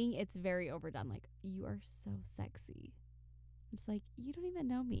in dating, it's very overdone. Like, you are so sexy. It's like, you don't even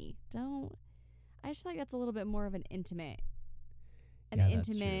know me. I just feel like that's a little bit more of an intimate. Yeah, that's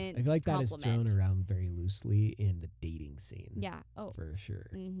true. I feel like that is compliment. thrown around very loosely in the dating scene. Yeah. Oh. For sure.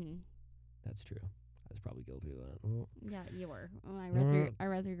 Mm-hmm. That's true. I was probably guilty of that. Oh. Yeah, you were. Oh, I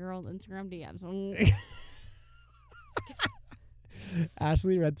read through your old Instagram DMs.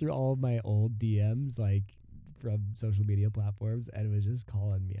 Ashley read through all of my old DMs, like from social media platforms, and was just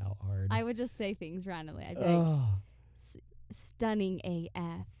calling me out hard. I would just say things randomly. I'd be like, Oh, stunning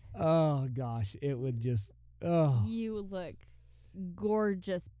AF. oh gosh, it would just. Oh, You look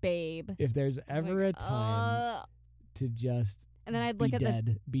gorgeous, babe. if there's ever Like, a time to just and then I'd look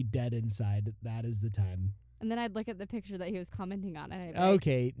be dead inside, that is the time. and then I'd look at the picture that he was commenting on, and I'd be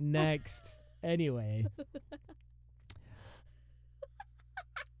Okay, next. Anyway.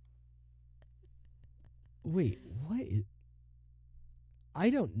 Wait, what is... I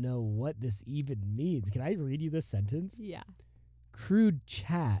don't know what this even means. Can I read you this sentence? yeah. Crude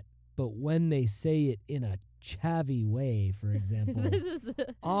chat, but when they say it in a chavvy way, for example, This is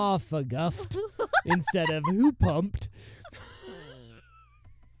off a guffed instead of who pumped.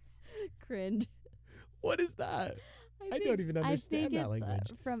 cringe. What is that? I don't even I understand think that it's,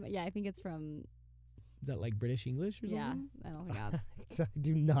 language. I think it's from. Is that like British English or Yeah, something? I don't think that's. I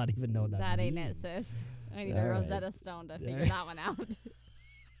do not even know what that That ain't it, means. sis. I need All a right. Rosetta Stone to figure right. that one out.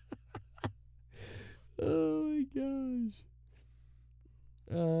 Oh my gosh.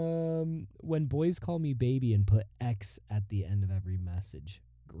 When boys call me baby and put X at the end of every message,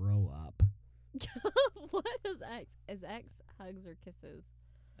 grow up. What is X? Is X hugs or kisses?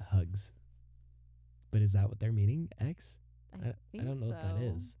 Hugs. But is that what they're meaning? X? I think don't know what that so.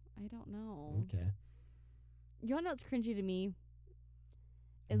 is. I don't know. Okay. You want to know what's cringy to me?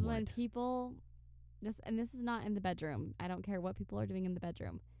 Is when What? people, this is not in the bedroom. I don't care what people are doing in the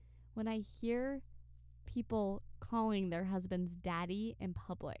bedroom. When I hear people calling their husbands daddy in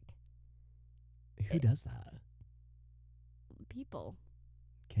public, Who does that? people,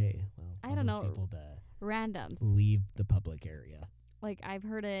 Okay. Well, I tell don't those know. people to randoms. leave the public area. Like, I've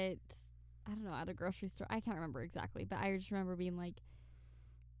heard it, I don't know, at a grocery store. I can't remember exactly, but I just remember being like,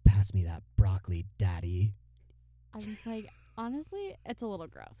 Pass me that broccoli, daddy. I'm just like, honestly, it's a little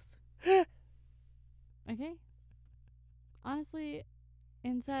gross. Okay? Honestly,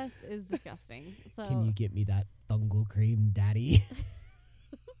 incest is disgusting. So Can you get me that fungal cream, daddy?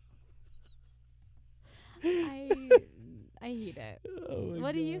 I hate it. Oh my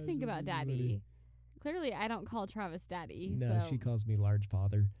What do you gosh, think this about is daddy? funny. Clearly, I don't call Travis daddy. No, so she calls me large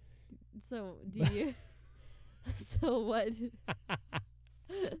father. So do you? So what?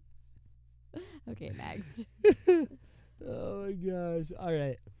 Okay, next. Oh my gosh. All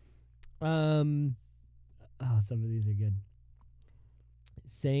right. Oh, some of these are good.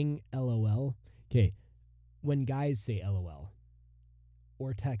 Saying LOL. Okay, when guys say LOL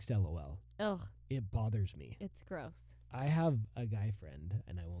or text LOL, Ugh, it bothers me. it's gross. I have a guy friend,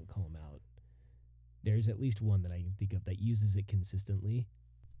 and I won't call him out. There's at least one that I can think of that uses it consistently.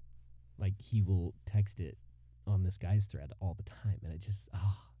 Like, he will text it on this guy's thread all the time, and it just, it's like,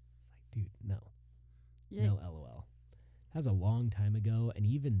 dude, no. Yeah, No LOL. That was a long time ago, and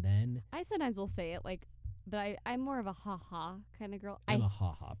even then, I sometimes will say it like, but I'm more of a ha-ha kind of girl. I'm a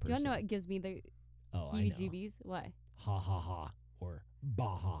ha-ha Do you person. know what gives me the Oh, I know. heebie-jeebies? What? Ha ha ha or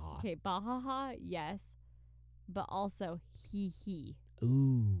bah ha ha. Okay, bahaha, yes, but also he.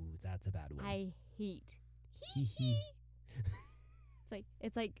 Ooh, that's a bad one. I hate Hee hee.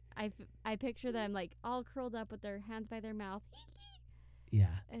 It's like I picture them like all curled up with their hands by their mouth. Yeah,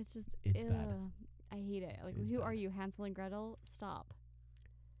 It's just it's bad. I hate it. Like, It's who bad. are you, Hansel and Gretel? Stop.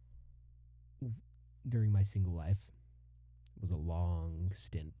 During my single life, it was a long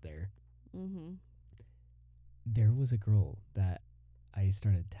stint there. Mm-hmm. There was a girl that I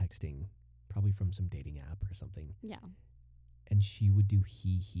started texting, probably from some dating app or something, Yeah. and she would do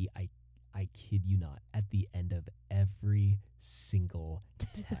he. I kid you not, at the end of every single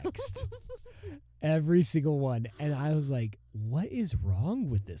text. Every single one. And I was like, what is wrong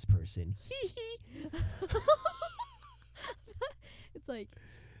with this person? It's like,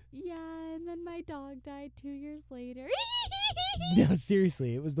 yeah, and then my dog died 2 years later. No,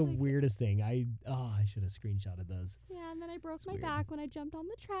 seriously, it was the Like- weirdest thing. I should have screenshotted those. Yeah, and then I broke It's my weird. back when I jumped on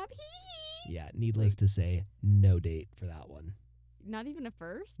the trap. Yeah, needless to say, no date for that one. Not even a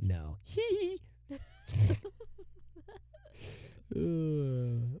first? No.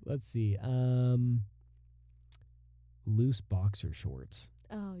 Let's see. Loose boxer shorts.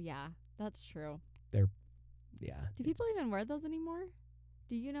 Oh, yeah, that's true. Yeah. Do people even wear those anymore?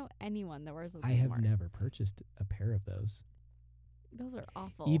 Do you know anyone that wears those I anymore? have never purchased a pair of those. Those are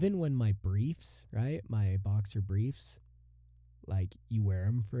awful. Even when my briefs, right? My boxer briefs, like you wear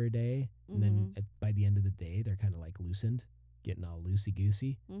them for a day, and then by the end of the day, they're kind of like loosened, getting all loosey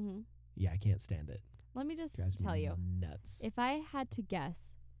goosey. Mm-hmm. Yeah, I can't stand it. Let me just Drives tell me you, nuts. if I had to guess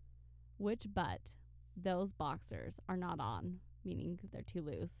which butt those boxers are not on, meaning they're too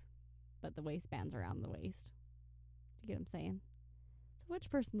loose, but the waistband's around the waist. You get what I'm saying? So which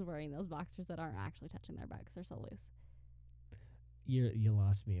person's wearing those boxers that aren't actually touching their butt because they're so loose? You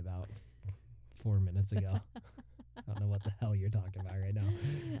lost me about 4 minutes ago. I don't know what the hell you're talking about right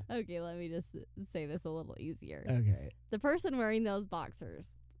now. Okay, let me just say this a little easier. Okay. The person wearing those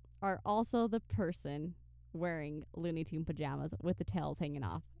boxers are also the person wearing Looney Tune pajamas with the tails hanging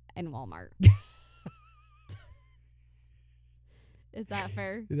off in Walmart. Is that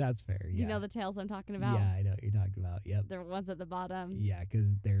fair? That's fair. Do Yeah. you know the tails I'm talking about? Yeah, I know what you're talking about. Yep. The ones at the bottom. Yeah,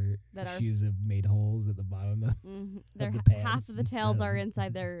 because their That are- shoes have made holes at the bottom of Mm-hmm. the Half pants of the tails instead are of-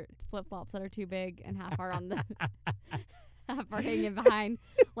 inside their flip flops that are too big, and half are on the half are hanging behind,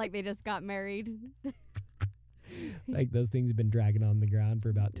 like they just got married. Like those things have been dragging on the ground for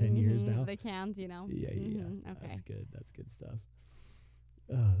about 10 years Mhm, now. The cans, you know. Yeah. Mhm, okay. That's good. That's good stuff.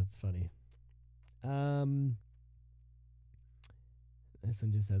 Oh, that's funny. This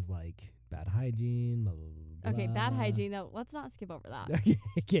one just says like bad hygiene. Blah, blah, blah, Okay, bad blah. hygiene though. Let's not skip over that.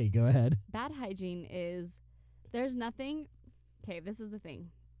 Okay, go ahead. Bad hygiene is there's nothing. Okay, this is the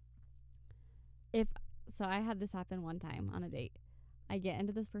thing. So I had this happen one time on a date. I get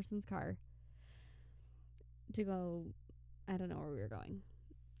into this person's car to go, I don't know where we were going.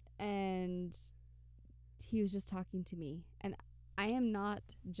 And he was just talking to me. And I am not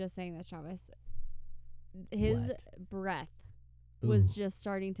just saying this, Travis. His What? breath was Ooh. just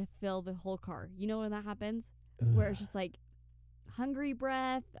starting to fill the whole car. You know when that happens? Where it's Ugh. just like hungry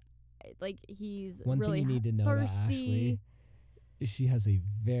breath, like he's One really thing you need to know about thirsty. Ashley is she has a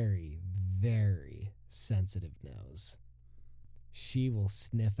very, very sensitive nose. She will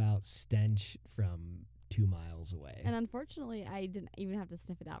sniff out stench from 2 miles away And unfortunately, I didn't even have to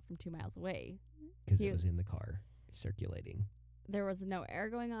sniff it out from 2 miles away. because he it was- was in the car circulating. There was no air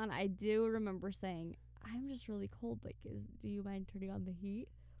going on. I do remember saying, "I'm just really cold. Like, do you mind turning on the heat?"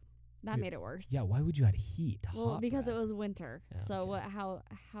 That Yeah, made it worse. Yeah, why would you add heat? Well, Hot because breath? it was winter. Yeah, So okay. what?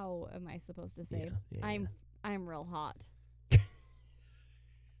 How am I supposed to say? Yeah, I'm real hot.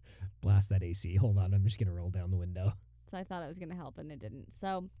 blast that AC. Hold on, I'm just gonna roll down the window. So I thought it was going to help, and it didn't.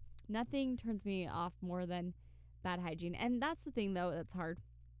 So nothing turns me off more than bad hygiene. And that's the thing, though, that's hard,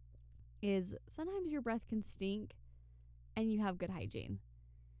 is sometimes your breath can stink and you have good hygiene.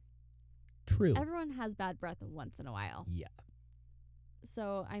 True. Everyone has bad breath once in a while. Yeah,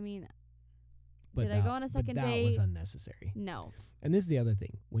 So, I mean, but Did I go on a but second that was date? unnecessary. no. And this is the other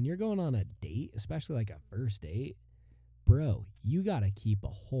thing: when you're going on a date, especially like a first date, bro, you got to keep a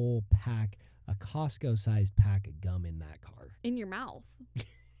whole pack, a Costco-sized pack of gum in that car. In your mouth.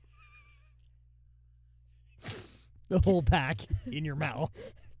 The whole pack in your mouth.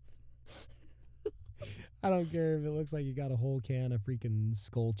 I don't care if it looks like you got a whole can of freaking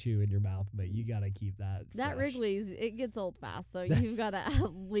Skull Chew in your mouth, but you got to keep that That fresh. Wrigley's, it gets old fast, so you've got to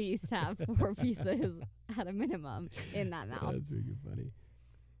at least have 4 pieces at a minimum in that mouth. That's freaking funny.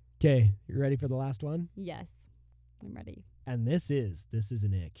 Okay, you ready for the last one? Yes, I'm ready. And this is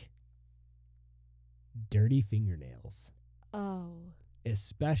an ick. Dirty fingernails. Oh.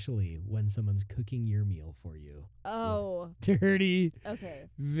 Especially when someone's cooking your meal for you. Oh. Dirty Okay.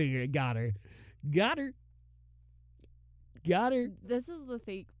 finger. Got her. Got her. Got her. This is the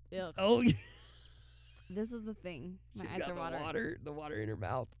thing. Ugh. Oh, This is the thing. My she's eyes got are watering. the water in her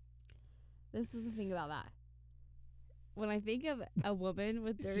mouth. This is the thing about that. When I think of a woman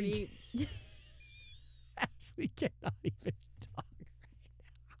with dirty... Ashley cannot even talk right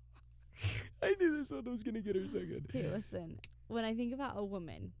now. I knew this one was going to get her so good. Okay, listen. When I think about a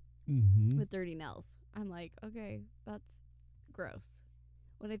woman Mm-hmm. with dirty nails, I'm like, okay, that's gross.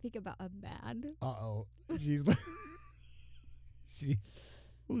 When I think about a man Uh-oh. She's she's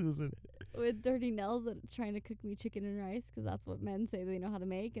losing it. with dirty nails that's trying to cook me chicken and rice, because that's what men say they know how to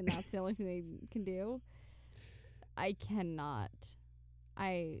make, and that's the only thing they can do, I cannot.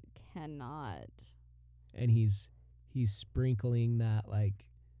 And he's sprinkling that, like,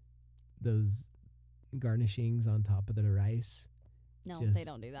 those garnishings on top of the rice. No, Just, they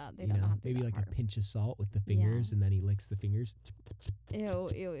don't do that. They You don't know know, how to do maybe that like part. a pinch of salt with the fingers, Yeah. and then he licks the fingers. Ew,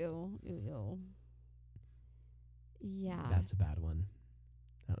 ew, ew, ew, ew. Yeah. That's a bad one.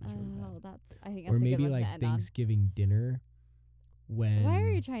 That one's really Oh, bad. I think that's Or a maybe good one like to end on. Thanksgiving dinner when Why are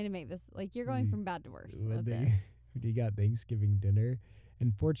you trying to make this, like, you're going Mm, from bad to worse when with they, this. they got Thanksgiving dinner,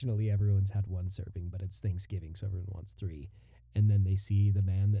 and fortunately everyone's had one serving, but it's Thanksgiving, so everyone wants 3. And then they see the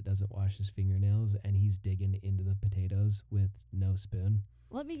man that doesn't wash his fingernails, and he's digging into the potatoes with no spoon.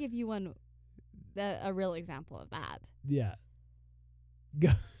 Let me give you a real example of that. Yeah.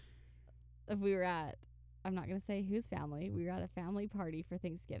 Go. If we were at, I'm not going to say whose family, we were at a family party for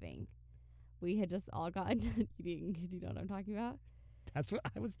Thanksgiving. We had just all gotten done eating. Do you know what I'm talking about? That's what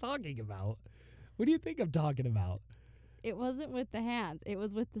I was talking about. What do you think I'm talking about? It wasn't with the hands. It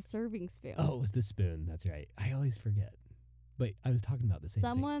was with the serving spoon. Oh, it was the spoon. That's right. I always forget. But I was talking about the same thing.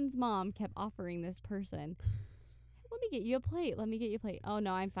 Someone's mom kept offering this person, let me get you a plate. Let me get you a plate. Oh,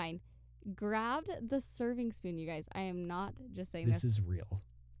 no, I'm fine. Grabbed the serving spoon, you guys. I am not just saying This this. is real.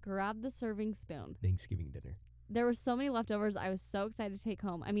 Grabbed the serving spoon. Thanksgiving dinner. There were so many leftovers. I was so excited to take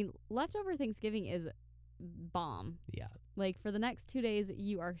home. I mean, leftover Thanksgiving is bomb. Yeah. Like, for the next 2 days,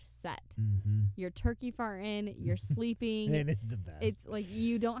 you are set. Mm-hmm. You're turkey farting. You're sleeping. And it's the best. It's like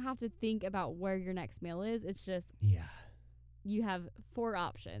you don't have to think about where your next meal is. It's just yeah. you have 4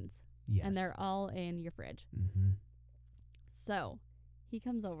 options, Yes. and they're all in your fridge. Mm-hmm. So he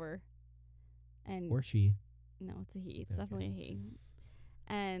comes over, and Or she. no, it's a he. It's Okay. definitely a he,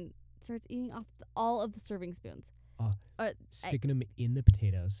 and starts eating off all of the serving spoons, Sticking them in the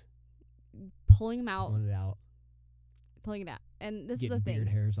potatoes. pulling them out, Pulling it out. pulling it out. And this Getting is the beard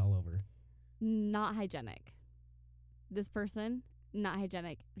thing: hairs all over. not hygienic. This person, not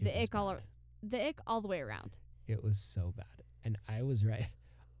hygienic. It was bad. The ick all the way around. It was so bad. And I was right.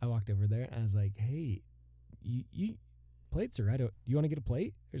 I walked over there and I was like, hey, you plates are right. You want to get a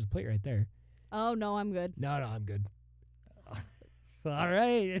plate? There's a plate right there. Oh no, I'm good. No, I'm good. All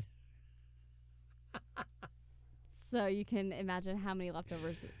right. So you can imagine how many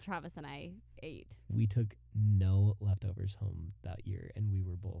leftovers Travis and I ate. We took no leftovers home that year, and we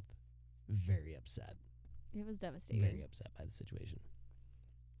were both very upset. It was devastating. Very upset by the situation.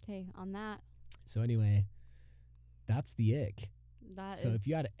 Okay, on that, So anyway, that's the ick. that So is if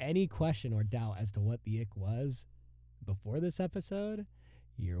you had any question or doubt as to what the ick was before this episode,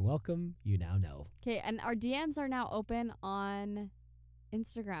 you're welcome. You now know. okay. And our DMs are now open on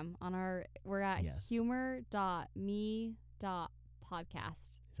Instagram. We're at Yes.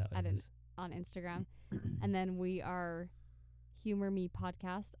 humor.me.podcast Is that what I it didn't- is? on Instagram, and then we are Humor Me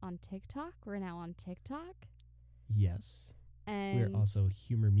Podcast on TikTok. We're now on TikTok, Yes. and We're also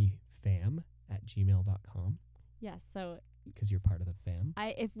humormefam@gmail.com yes. So because you're part of the fam.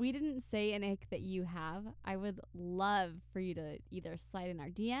 if we didn't say an ick that you have, I would love for you to either slide in our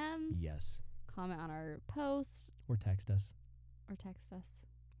DMs, Yes. comment on our post, Or text us. or text us.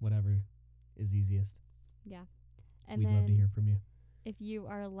 Whatever is easiest. And We'd then love to hear from you. if you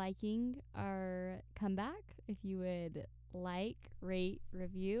are liking our comeback, if you would like, rate,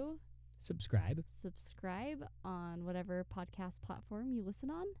 review, Subscribe. subscribe on whatever podcast platform you listen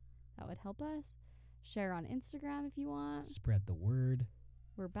on, that would help us. Share on Instagram if you want. Spread the word.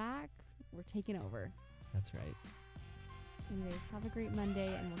 We're back. We're taking over. That's right. Anyways, have a great Monday,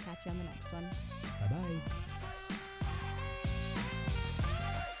 and we'll catch you on the next one. Bye-bye.